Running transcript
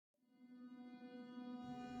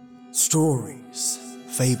Stories,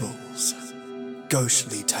 fables,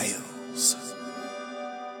 ghostly tales.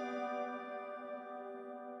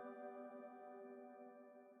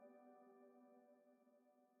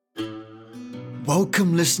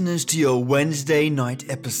 Welcome listeners to your Wednesday night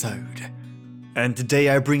episode. And today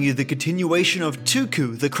I bring you the continuation of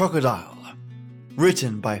Tookoo the Crocodile,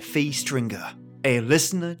 written by Phee Stringer, a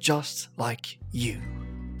listener just like you.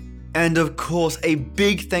 And of course, a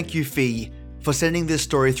big thank you, Phee, for sending this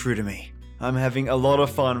story through to me. I'm having a lot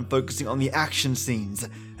of fun focusing on the action scenes,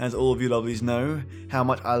 as all of you lovelies know how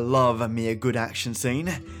much I love me a good action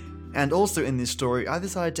scene. And also in this story, I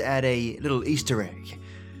decided to add a little Easter egg.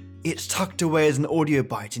 It's tucked away as an audio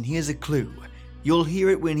bite, and here's a clue. You'll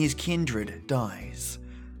hear it when his kindred dies.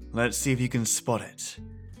 Let's see if you can spot it.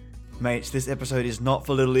 Mates, this episode is not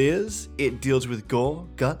for little ears. It deals with gore,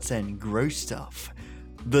 guts, and gross stuff.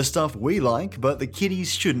 The stuff we like, but the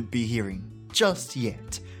kiddies shouldn't be hearing just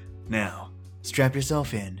yet. Now, strap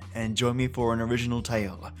yourself in and join me for an original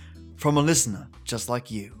tale from a listener just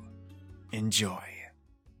like you. Enjoy.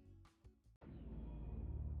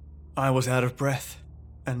 I was out of breath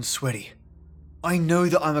and sweaty. I know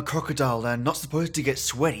that I'm a crocodile and not supposed to get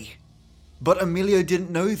sweaty, but Emilio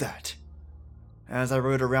didn't know that. As I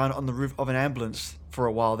rode around on the roof of an ambulance for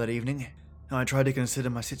a while that evening, I tried to consider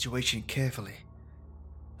my situation carefully.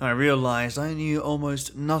 I realized I knew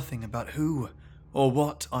almost nothing about who or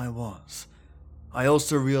what I was. I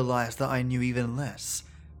also realized that I knew even less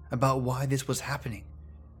about why this was happening.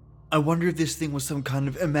 I wonder if this thing was some kind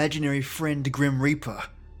of imaginary friend Grim Reaper,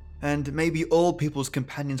 and maybe all people's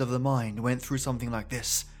companions of the mind went through something like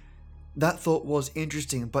this. That thought was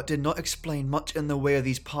interesting, but did not explain much in the way of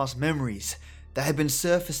these past memories that had been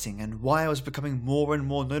surfacing and why I was becoming more and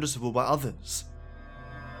more noticeable by others.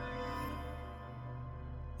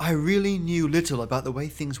 I really knew little about the way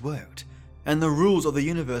things worked, and the rules of the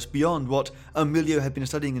universe beyond what Emilio had been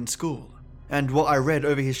studying in school, and what I read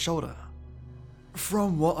over his shoulder.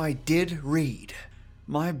 From what I did read,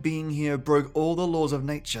 my being here broke all the laws of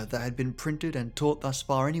nature that had been printed and taught thus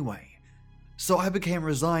far anyway, so I became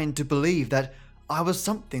resigned to believe that I was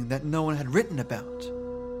something that no one had written about.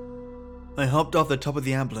 I hopped off the top of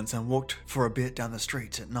the ambulance and walked for a bit down the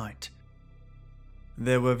street at night.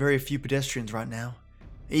 There were very few pedestrians right now,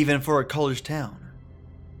 even for a college town.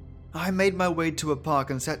 I made my way to a park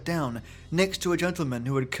and sat down next to a gentleman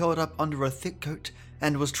who had curled up under a thick coat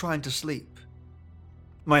and was trying to sleep.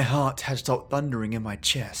 My heart had stopped thundering in my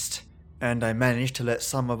chest, and I managed to let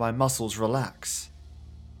some of my muscles relax.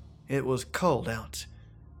 It was cold out,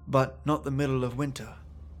 but not the middle of winter.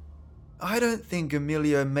 I don't think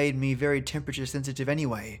Emilio made me very temperature sensitive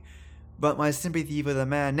anyway, but my sympathy for the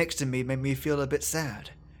man next to me made me feel a bit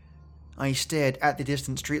sad. I stared at the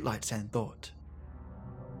distant streetlights and thought,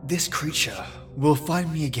 this creature will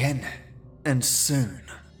find me again, and soon.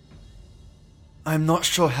 I'm not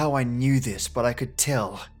sure how I knew this, but I could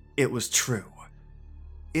tell it was true.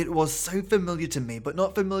 It was so familiar to me, but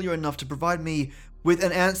not familiar enough to provide me with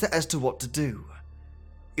an answer as to what to do.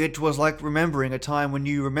 It was like remembering a time when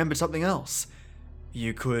you remembered something else.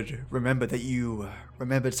 You could remember that you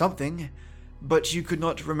remembered something, but you could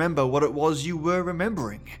not remember what it was you were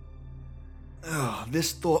remembering.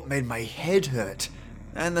 This thought made my head hurt,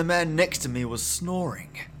 and the man next to me was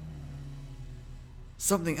snoring.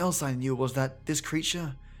 Something else I knew was that this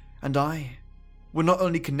creature and I were not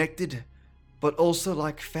only connected, but also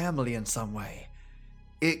like family in some way.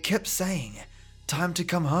 It kept saying, time to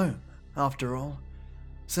come home, after all.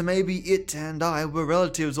 So maybe it and I were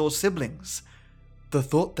relatives or siblings. The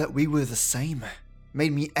thought that we were the same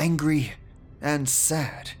made me angry and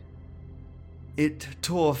sad. It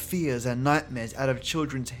tore fears and nightmares out of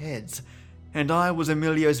children's heads, and I was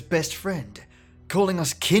Emilio's best friend. Calling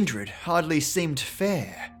us kindred hardly seemed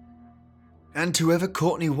fair. And whoever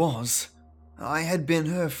Courtney was, I had been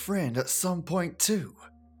her friend at some point too.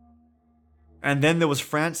 And then there was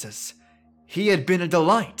Francis. He had been a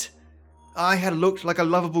delight. I had looked like a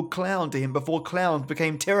lovable clown to him before clowns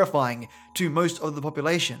became terrifying to most of the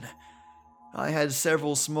population. I had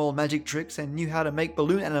several small magic tricks and knew how to make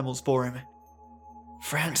balloon animals for him.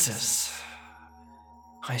 Francis.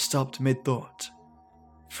 I stopped mid-thought.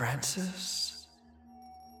 Francis?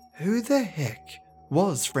 Who the heck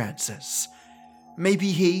was Francis?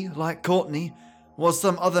 Maybe he, like Courtney, was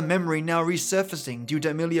some other memory now resurfacing due to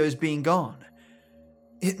Emilio's being gone.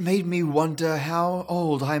 It made me wonder how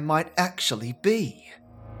old I might actually be.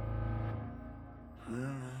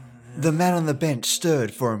 The man on the bench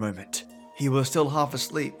stirred for a moment. He was still half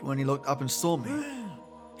asleep when he looked up and saw me.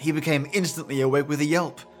 He became instantly awake with a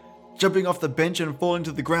yelp, jumping off the bench and falling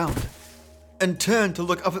to the ground, and turned to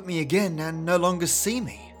look up at me again and no longer see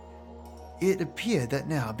me. It appeared that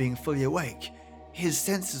now, being fully awake, his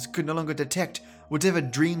senses could no longer detect whatever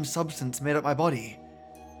dream substance made up my body.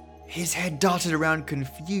 His head darted around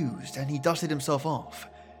confused, and he dusted himself off.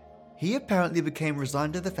 He apparently became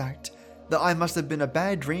resigned to the fact that I must have been a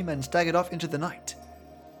bad dream and staggered off into the night.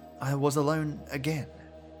 I was alone again.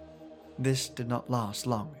 This did not last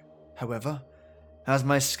long, however, as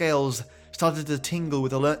my scales started to tingle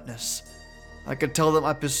with alertness. I could tell that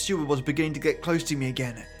my pursuer was beginning to get close to me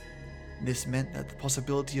again. This meant that the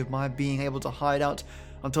possibility of my being able to hide out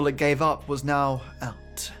until it gave up was now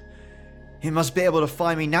out. He must be able to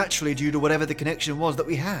find me naturally due to whatever the connection was that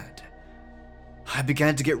we had. I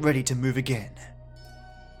began to get ready to move again.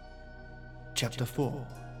 Chapter 4.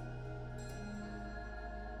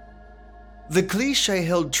 The cliche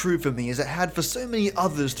held true for me as it had for so many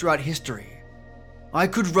others throughout history. I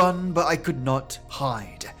could run, but I could not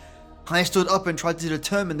hide. I stood up and tried to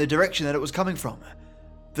determine the direction that it was coming from.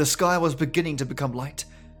 The sky was beginning to become light,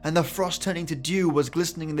 and the frost turning to dew was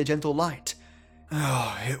glistening in the gentle light.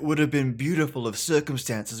 Oh, it would have been beautiful if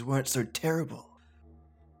circumstances weren't so terrible.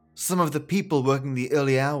 Some of the people working the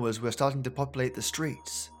early hours were starting to populate the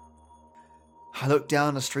streets. I looked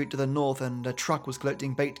down a street to the north and a truck was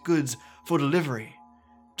collecting baked goods for delivery.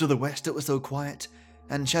 To the west it was so quiet,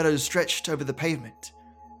 and shadows stretched over the pavement.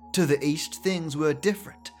 To the east things were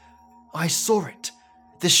different. I saw it,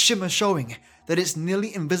 the shimmer showing that its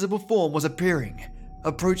nearly invisible form was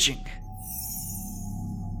approaching.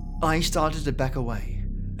 I started to back away,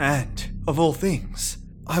 and, of all things,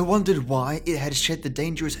 I wondered why it had shed the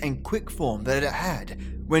dangerous and quick form that it had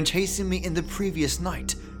when chasing me in the previous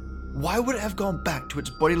night. Why would it have gone back to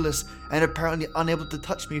its bodiless and apparently unable to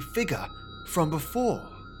touch me figure from before?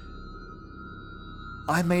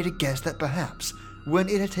 I made a guess that perhaps, when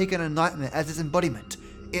it had taken a nightmare as its embodiment,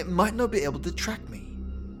 it might not be able to track me.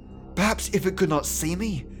 Perhaps if it could not see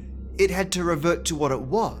me, it had to revert to what it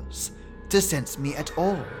was, to sense me at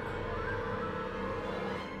all.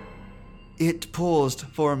 It paused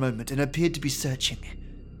for a moment and appeared to be searching.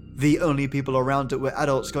 The only people around it were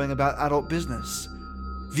adults going about adult business.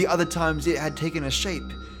 The other times it had taken a shape,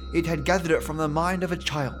 it had gathered it from the mind of a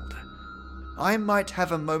child. I might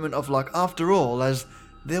have a moment of luck after all, as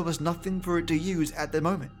there was nothing for it to use at the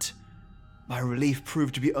moment. My relief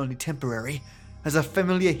proved to be only temporary, as a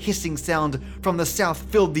familiar hissing sound from the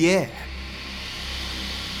south filled the air.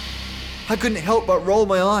 I couldn't help but roll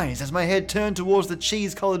my eyes as my head turned towards the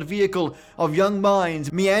cheese-colored vehicle of young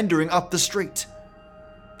minds meandering up the street.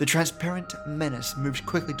 The transparent menace moved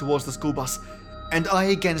quickly towards the school bus, and I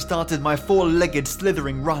again started my four-legged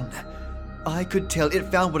slithering run. I could tell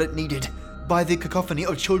it found what it needed by the cacophony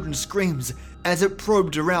of children's screams as it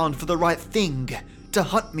probed around for the right thing to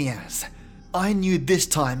hunt me as. I knew this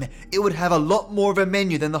time it would have a lot more of a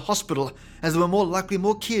menu than the hospital, as there were more likely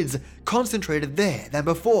more kids concentrated there than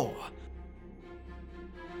before.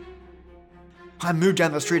 I moved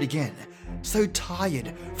down the street again, so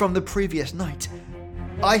tired from the previous night.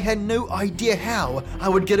 I had no idea how I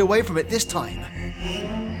would get away from it this time.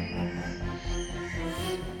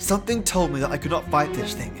 Something told me that I could not fight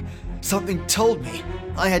this thing. Something told me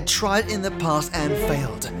I had tried in the past and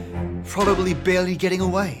failed, probably barely getting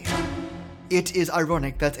away. It is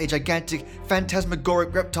ironic that a gigantic,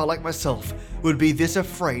 phantasmagoric reptile like myself would be this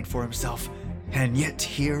afraid for himself, and yet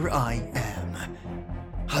here I am.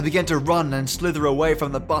 I began to run and slither away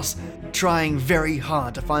from the bus, trying very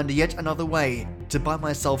hard to find yet another way to buy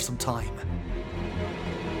myself some time.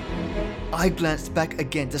 I glanced back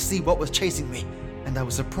again to see what was chasing me, and I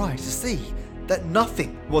was surprised to see that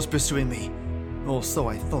nothing was pursuing me, or so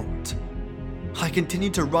I thought. I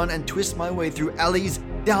continued to run and twist my way through alleys,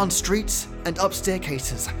 down streets, and up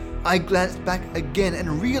staircases. I glanced back again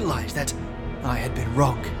and realized that I had been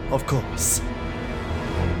wrong, of course.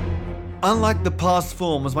 Unlike the past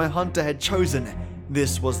forms my hunter had chosen,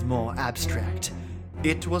 this was more abstract.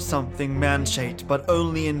 It was something man-shaped, but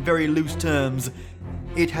only in very loose terms.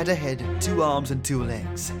 It had a head, 2 arms, and 2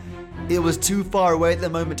 legs. It was too far away at the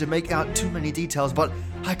moment to make out too many details, but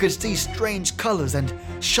I could see strange colors and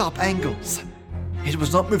sharp angles. It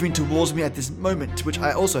was not moving towards me at this moment, which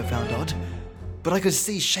I also found odd, but I could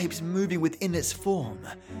see shapes moving within its form,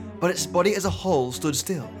 but its body as a whole stood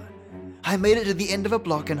still. I made it to the end of a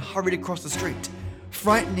block and hurried across the street,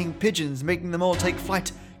 frightening pigeons, making them all take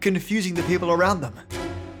flight, confusing the people around them.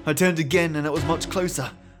 I turned again and it was much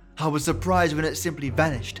closer. I was surprised when it simply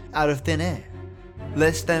vanished out of thin air.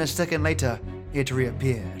 Less than a second later, it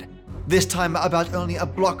reappeared, this time about only a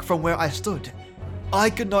block from where I stood. I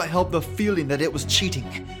could not help the feeling that it was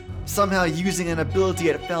cheating, somehow using an ability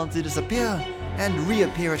it found to disappear and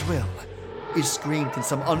reappear at will. It screamed in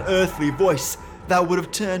some unearthly voice, that would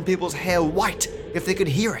have turned people's hair white if they could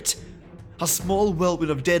hear it. A small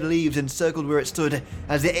whirlwind of dead leaves encircled where it stood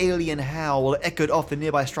as the alien howl echoed off the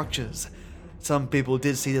nearby structures. Some people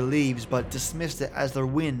did see the leaves but dismissed it as the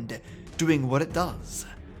wind doing what it does.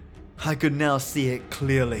 I could now see it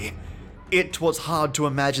clearly. It was hard to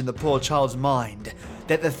imagine the poor child's mind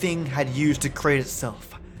that the thing had used to create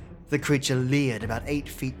itself. The creature leered about 8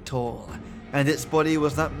 feet tall, and its body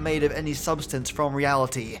was not made of any substance from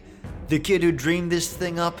reality. The kid who dreamed this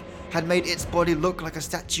thing up had made its body look like a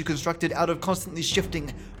statue constructed out of constantly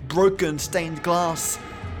shifting, broken stained glass.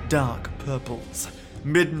 Dark purples,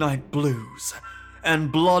 midnight blues,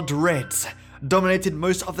 and blood reds dominated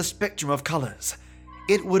most of the spectrum of colors.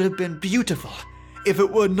 It would have been beautiful if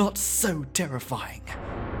it were not so terrifying.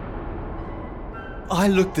 I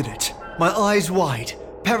looked at it, my eyes wide,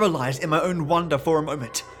 paralyzed in my own wonder for a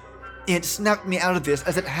moment. It snapped me out of this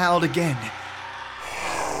as it howled again.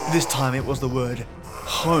 This time it was the word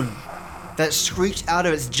home that screeched out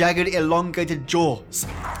of its jagged, elongated jaws.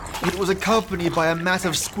 It was accompanied by a mass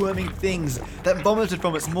of squirming things that vomited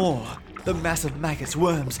from its maw. The massive maggots,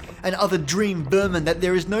 worms, and other dream vermin that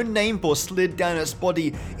there is no name for slid down its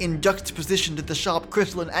body in juxtaposition to the sharp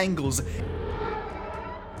crystalline angles.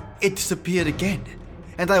 It disappeared again,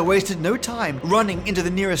 and I wasted no time running into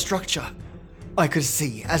the nearest structure. I could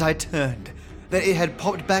see, as I turned, that it had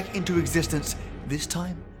popped back into existence, this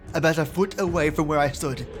time about a foot away from where I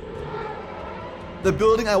stood. The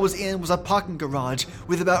building I was in was a parking garage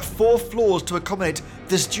with about 4 floors to accommodate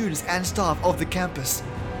the students and staff of the campus.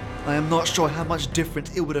 I am not sure how much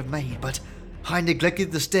difference it would have made, but I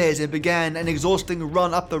neglected the stairs and began an exhausting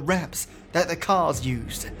run up the ramps that the cars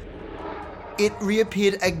used. It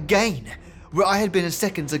reappeared again, where I had been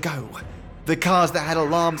seconds ago. The cars that had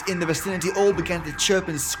alarms in the vicinity all began to chirp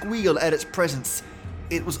and squeal at its presence.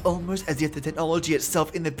 It was almost as if the technology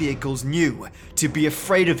itself in the vehicles knew to be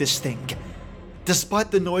afraid of this thing.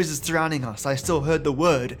 Despite the noises surrounding us, I still heard the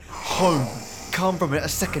word home come from it a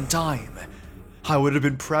second time. I would have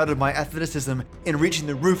been proud of my athleticism in reaching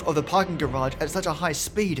the roof of the parking garage at such a high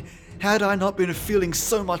speed had I not been feeling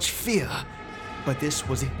so much fear. But this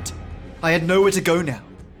was it. I had nowhere to go now.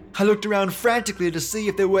 I looked around frantically to see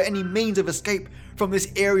if there were any means of escape from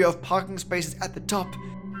this area of parking spaces at the top.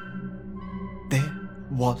 There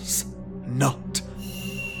was not.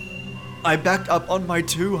 I backed up on my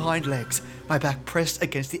 2 hind legs, my back pressed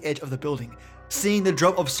against the edge of the building, seeing the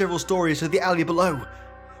drop of several stories to the alley below.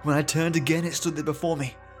 When I turned again, it stood there before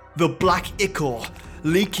me, the black ichor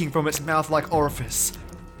leaking from its mouth-like orifice.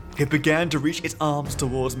 It began to reach its arms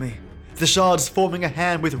towards me, the shards forming a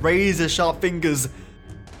hand with razor-sharp fingers.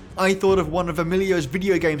 I thought of one of Emilio's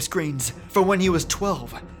video game screens from when he was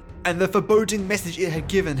 12, and the foreboding message it had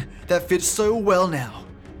given that fits so well now.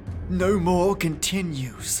 No more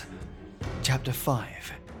continues. Chapter 5.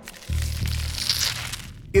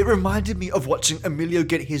 It reminded me of watching Emilio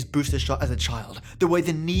get his booster shot as a child, the way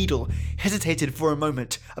the needle hesitated for a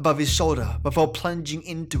moment above his shoulder before plunging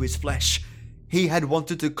into his flesh. He had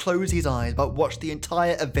wanted to close his eyes but watched the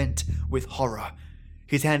entire event with horror.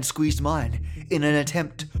 His hand squeezed mine in an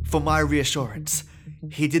attempt for my reassurance.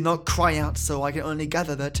 He did not cry out, so I can only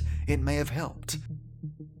gather that it may have helped.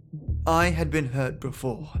 I had been hurt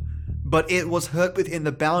before, but it was hurt within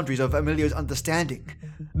the boundaries of Emilio's understanding.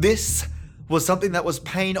 This was something that was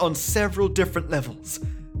pain on several different levels.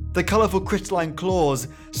 The colorful crystalline claws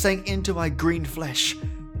sank into my green flesh.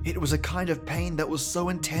 It was a kind of pain that was so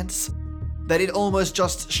intense that it almost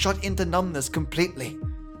just shut into numbness completely.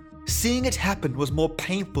 Seeing it happen was more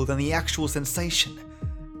painful than the actual sensation.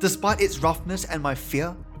 Despite its roughness and my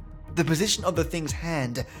fear, the position of the thing's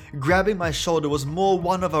hand grabbing my shoulder was more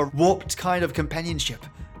one of a warped kind of companionship,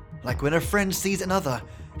 like when a friend sees another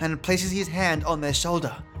and places his hand on their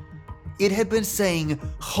shoulder. It had been saying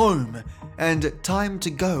home and time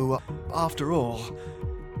to go after all.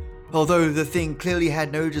 Although the thing clearly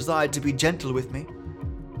had no desire to be gentle with me,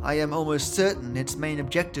 I am almost certain its main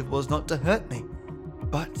objective was not to hurt me,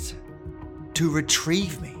 but to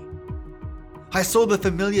retrieve me. I saw the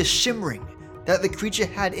familiar shimmering that the creature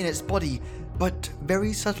had in its body, but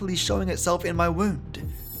very subtly showing itself in my wound.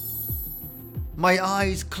 My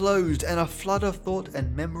eyes closed and a flood of thought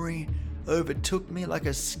and memory overtook me like a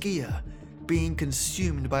skier being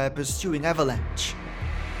consumed by a pursuing avalanche.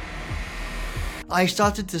 I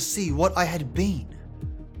started to see what I had been.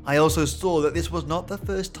 I also saw that this was not the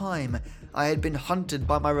first time I had been hunted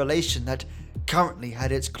by my relation that currently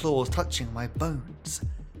had its claws touching my bones.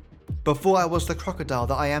 Before I was the crocodile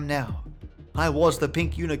that I am now, I was the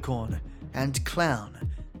pink unicorn and clown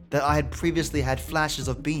that I had previously had flashes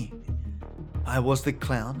of being. I was the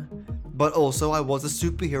clown, but also I was a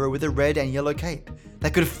superhero with a red and yellow cape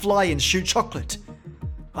that could fly and shoot chocolate.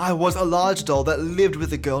 I was a large doll that lived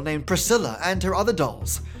with a girl named Priscilla and her other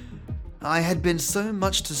dolls. I had been so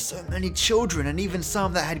much to so many children, and even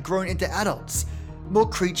some that had grown into adults. More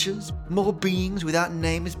creatures, more beings without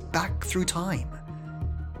names back through time.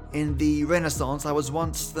 In the Renaissance, I was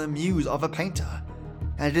once the muse of a painter,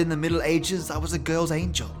 and in the Middle Ages, I was a girl's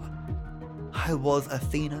angel. I was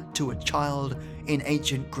Athena to a child in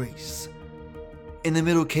ancient Greece. In the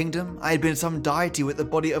Middle Kingdom, I had been some deity with the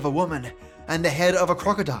body of a woman and the head of a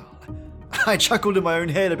crocodile. I chuckled in my own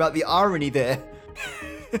head about the irony there.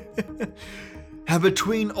 And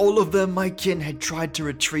between all of them, my kin had tried to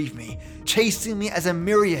retrieve me, chasing me as a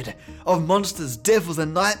myriad of monsters, devils,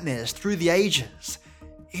 and nightmares through the ages.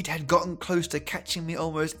 It had gotten close to catching me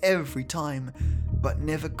almost every time, but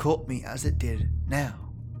never caught me as it did now.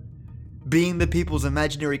 Being the people's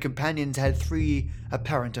imaginary companions had three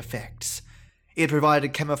apparent effects. It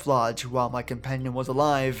provided camouflage while my companion was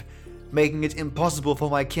alive, making it impossible for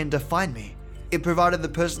my kin to find me. It provided the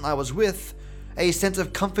person I was with a sense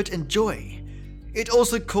of comfort and joy. It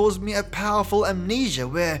also caused me a powerful amnesia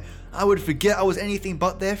where I would forget I was anything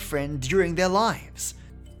but their friend during their lives.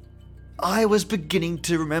 I was beginning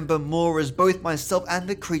to remember more as both myself and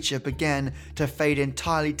the creature began to fade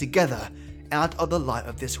entirely together out of the light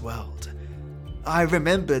of this world. I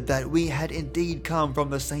remembered that we had indeed come from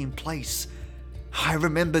the same place. I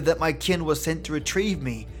remembered that my kin was sent to retrieve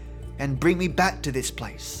me and bring me back to this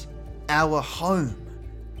place, our home.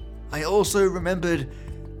 I also remembered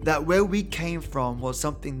that where we came from was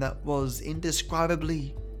something that was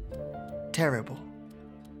indescribably terrible.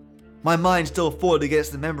 My mind still fought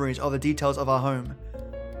against the memories of the details of our home,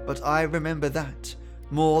 but I remember that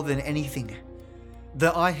more than anything,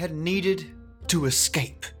 that I had needed to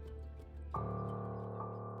escape.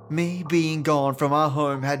 Me being gone from our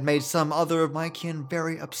home had made some other of my kin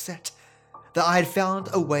very upset that I had found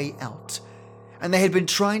a way out, and they had been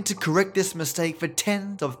trying to correct this mistake for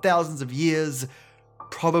tens of thousands of years,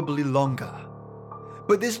 probably longer.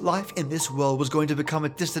 But this life in this world was going to become a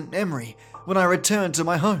distant memory when I returned to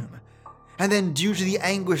my home. And then due to the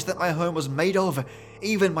anguish that my home was made of,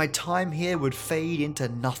 even my time here would fade into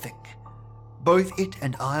nothing. Both it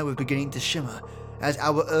and I were beginning to shimmer as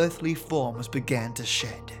our earthly forms began to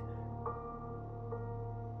shed.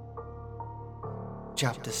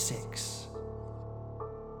 Chapter 6.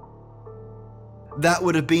 That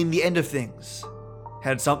would have been the end of things,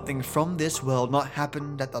 had something from this world not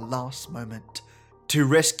happened at the last moment to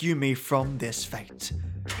rescue me from this fate.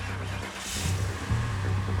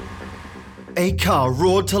 A car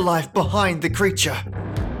roared to life behind the creature.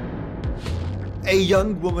 A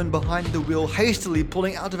young woman behind the wheel hastily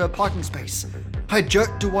pulling out of her parking space. I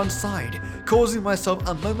jerked to one side, causing myself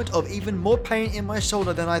a moment of even more pain in my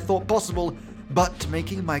shoulder than I thought possible, but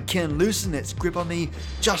making my kin loosen its grip on me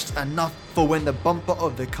just enough for when the bumper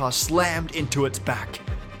of the car slammed into its back,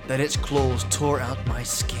 that its claws tore out my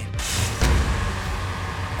skin.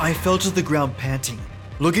 I fell to the ground panting,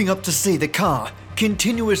 looking up to see the car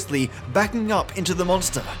continuously backing up into the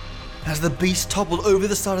monster, as the beast toppled over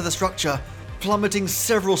the side of the structure, plummeting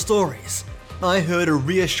several stories. I heard a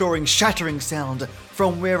reassuring shattering sound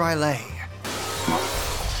from where I lay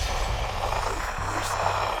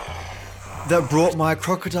that brought my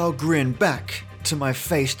crocodile grin back to my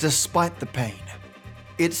face despite the pain.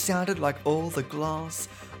 It sounded like all the glass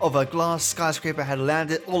of a glass skyscraper had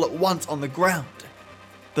landed all at once on the ground.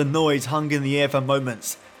 The noise hung in the air for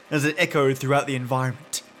moments as it echoed throughout the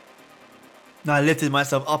environment. I lifted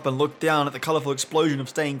myself up and looked down at the colourful explosion of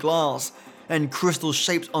stained glass and crystal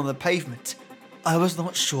shapes on the pavement. I was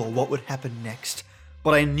not sure what would happen next,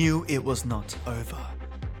 but I knew it was not over.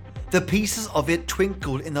 The pieces of it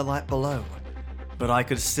twinkled in the light below, but I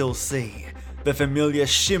could still see the familiar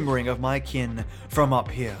shimmering of my kin from up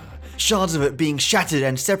here, shards of it being shattered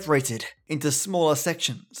and separated into smaller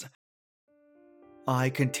sections. I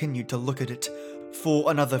continued to look at it for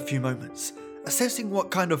another few moments, assessing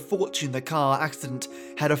what kind of fortune the car accident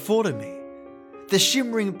had afforded me. The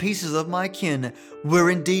shimmering pieces of my kin were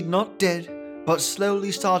indeed not dead, but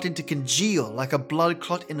slowly starting to congeal like a blood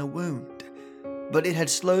clot in a wound. But it had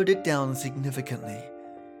slowed it down significantly.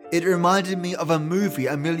 It reminded me of a movie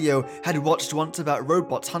Emilio had watched once about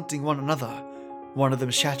robots hunting one another, one of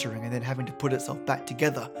them shattering and then having to put itself back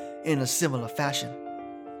together in a similar fashion.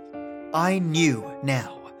 I knew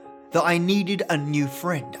now that I needed a new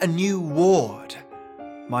friend, a new ward.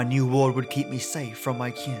 My new ward would keep me safe from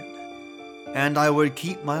my kin, and I would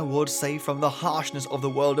keep my ward safe from the harshness of the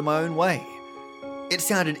world in my own way. It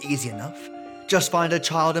sounded easy enough, just find a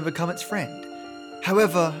child and become its friend.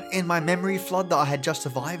 However, in my memory flood that I had just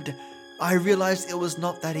survived, I realized it was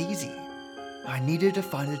not that easy. I needed to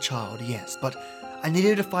find a child, yes, but I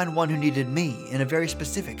needed to find one who needed me in a very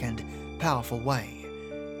specific and powerful way.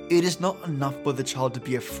 It is not enough for the child to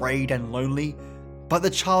be afraid and lonely, but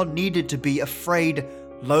the child needed to be afraid,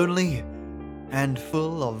 lonely, and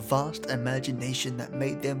full of vast imagination that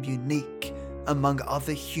made them unique among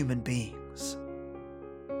other human beings.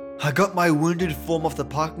 I got my wounded form off the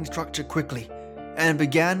parking structure quickly and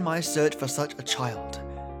began my search for such a child.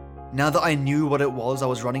 Now that I knew what it was I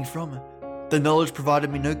was running from, the knowledge provided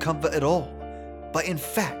me no comfort at all, but in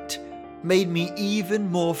fact made me even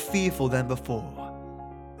more fearful than before.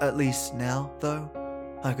 At least now, though,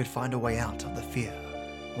 I could find a way out of the fear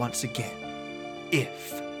once again,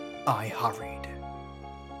 if I hurried.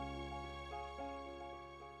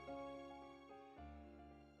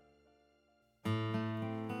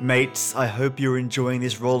 Mates, I hope you're enjoying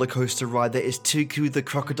this roller coaster ride that is Tookoo the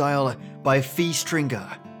Crocodile by Phee.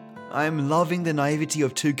 I'm loving the naivety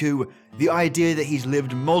of Tookoo, the idea that he's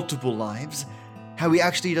lived multiple lives, how he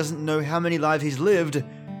actually doesn't know how many lives he's lived,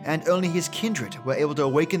 and only his kindred were able to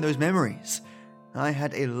awaken those memories. I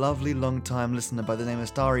had a lovely long-time listener by the name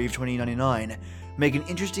of StarEve2099 make an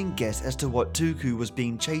interesting guess as to what Tookoo was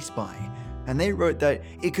being chased by, and they wrote that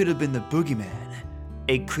it could have been the Boogeyman,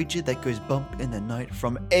 a creature that goes bump in the night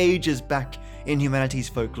from ages back in humanity's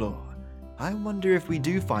folklore. I wonder if we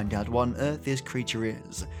do find out what on earth this creature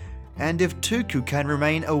is, and if Tookoo can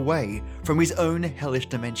remain away from his own hellish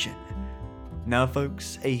dimension. Now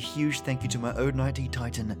folks, a huge thank you to my own IT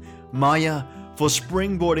titan, Maya, for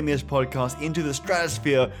springboarding this podcast into the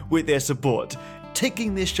stratosphere with their support,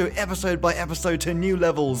 taking this show episode by episode to new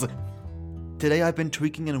levels. Today I've been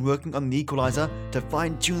tweaking and working on the equalizer to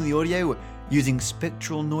fine-tune the audio using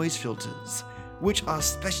spectral noise filters, which are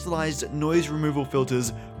specialized noise removal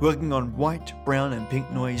filters working on white, brown, and pink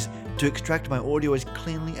noise to extract my audio as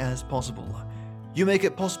cleanly as possible. You make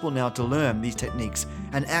it possible now to learn these techniques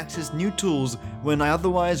and access new tools when I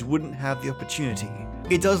otherwise wouldn't have the opportunity.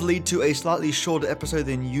 It does lead to a slightly shorter episode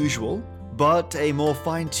than usual, but a more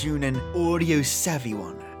fine-tuned and audio-savvy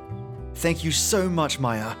one. Thank you so much,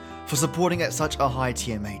 Maya, for supporting at such a high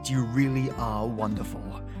tier, mate. You really are wonderful.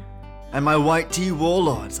 And my white tea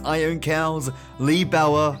warlords, Iron Cows, Lee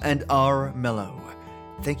Bauer, and R. Mello.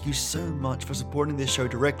 Thank you so much for supporting this show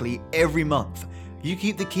directly every month. You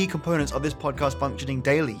keep the key components of this podcast functioning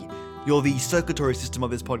daily. You're the circulatory system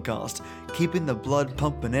of this podcast, keeping the blood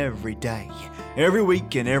pumping every day, every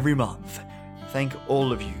week, and every month. Thank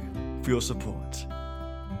all of you for your support.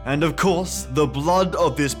 And of course, the blood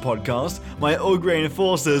of this podcast, my Ogre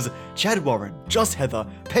enforcers, Chad Warren, Joss Heather,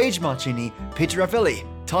 Paige Marcini, Peter Raffelli,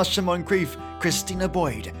 Tasha Moncrief, Christina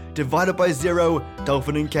Boyd, Divided by Zero,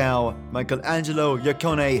 Dolphin and Cow, Michelangelo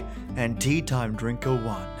Yacone, and Tea Time Drinker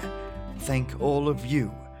 1. Thank all of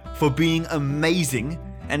you for being amazing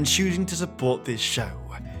and choosing to support this show.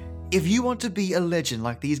 If you want to be a legend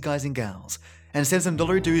like these guys and gals and send some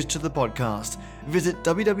dollary dues to the podcast, visit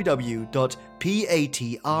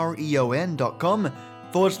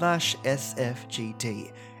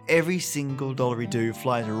www.patreon.com/SFGT. Every single dollary due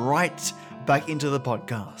flies right back into the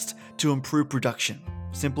podcast to improve production.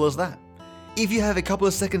 Simple as that. If you have a couple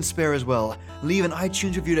of seconds spare as well, leave an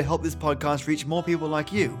iTunes review to help this podcast reach more people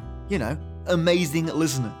like you. You know, amazing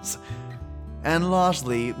listeners. And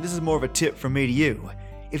lastly, this is more of a tip from me to you.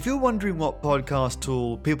 If you're wondering what podcast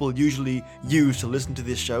tool people usually use to listen to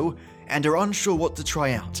this show and are unsure what to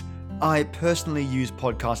try out, I personally use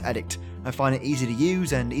Podcast Addict. I find it easy to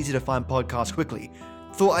use and easy to find podcasts quickly.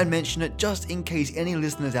 Thought I'd mention it just in case any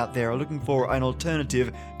listeners out there are looking for an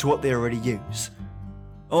alternative to what they already use.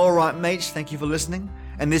 Alright mates, thank you for listening,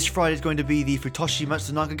 and this Friday is going to be the Futoshi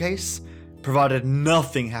Matsunaka case, provided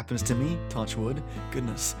nothing happens to me, touch wood,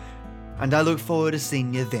 goodness. And I look forward to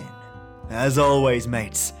seeing you then. As always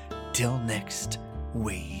mates, till next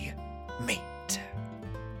we meet.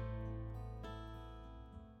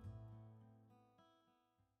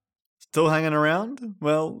 Still hanging around?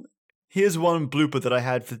 Well, here's one blooper that I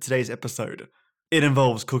had for today's episode. It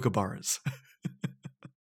involves kookaburras.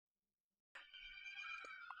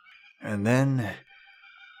 And then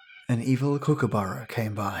an evil kookaburra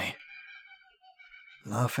came by,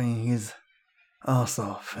 laughing his arse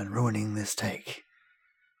off and ruining this take.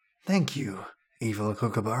 Thank you, evil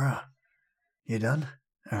kookaburra. You done?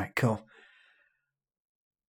 Alright, cool.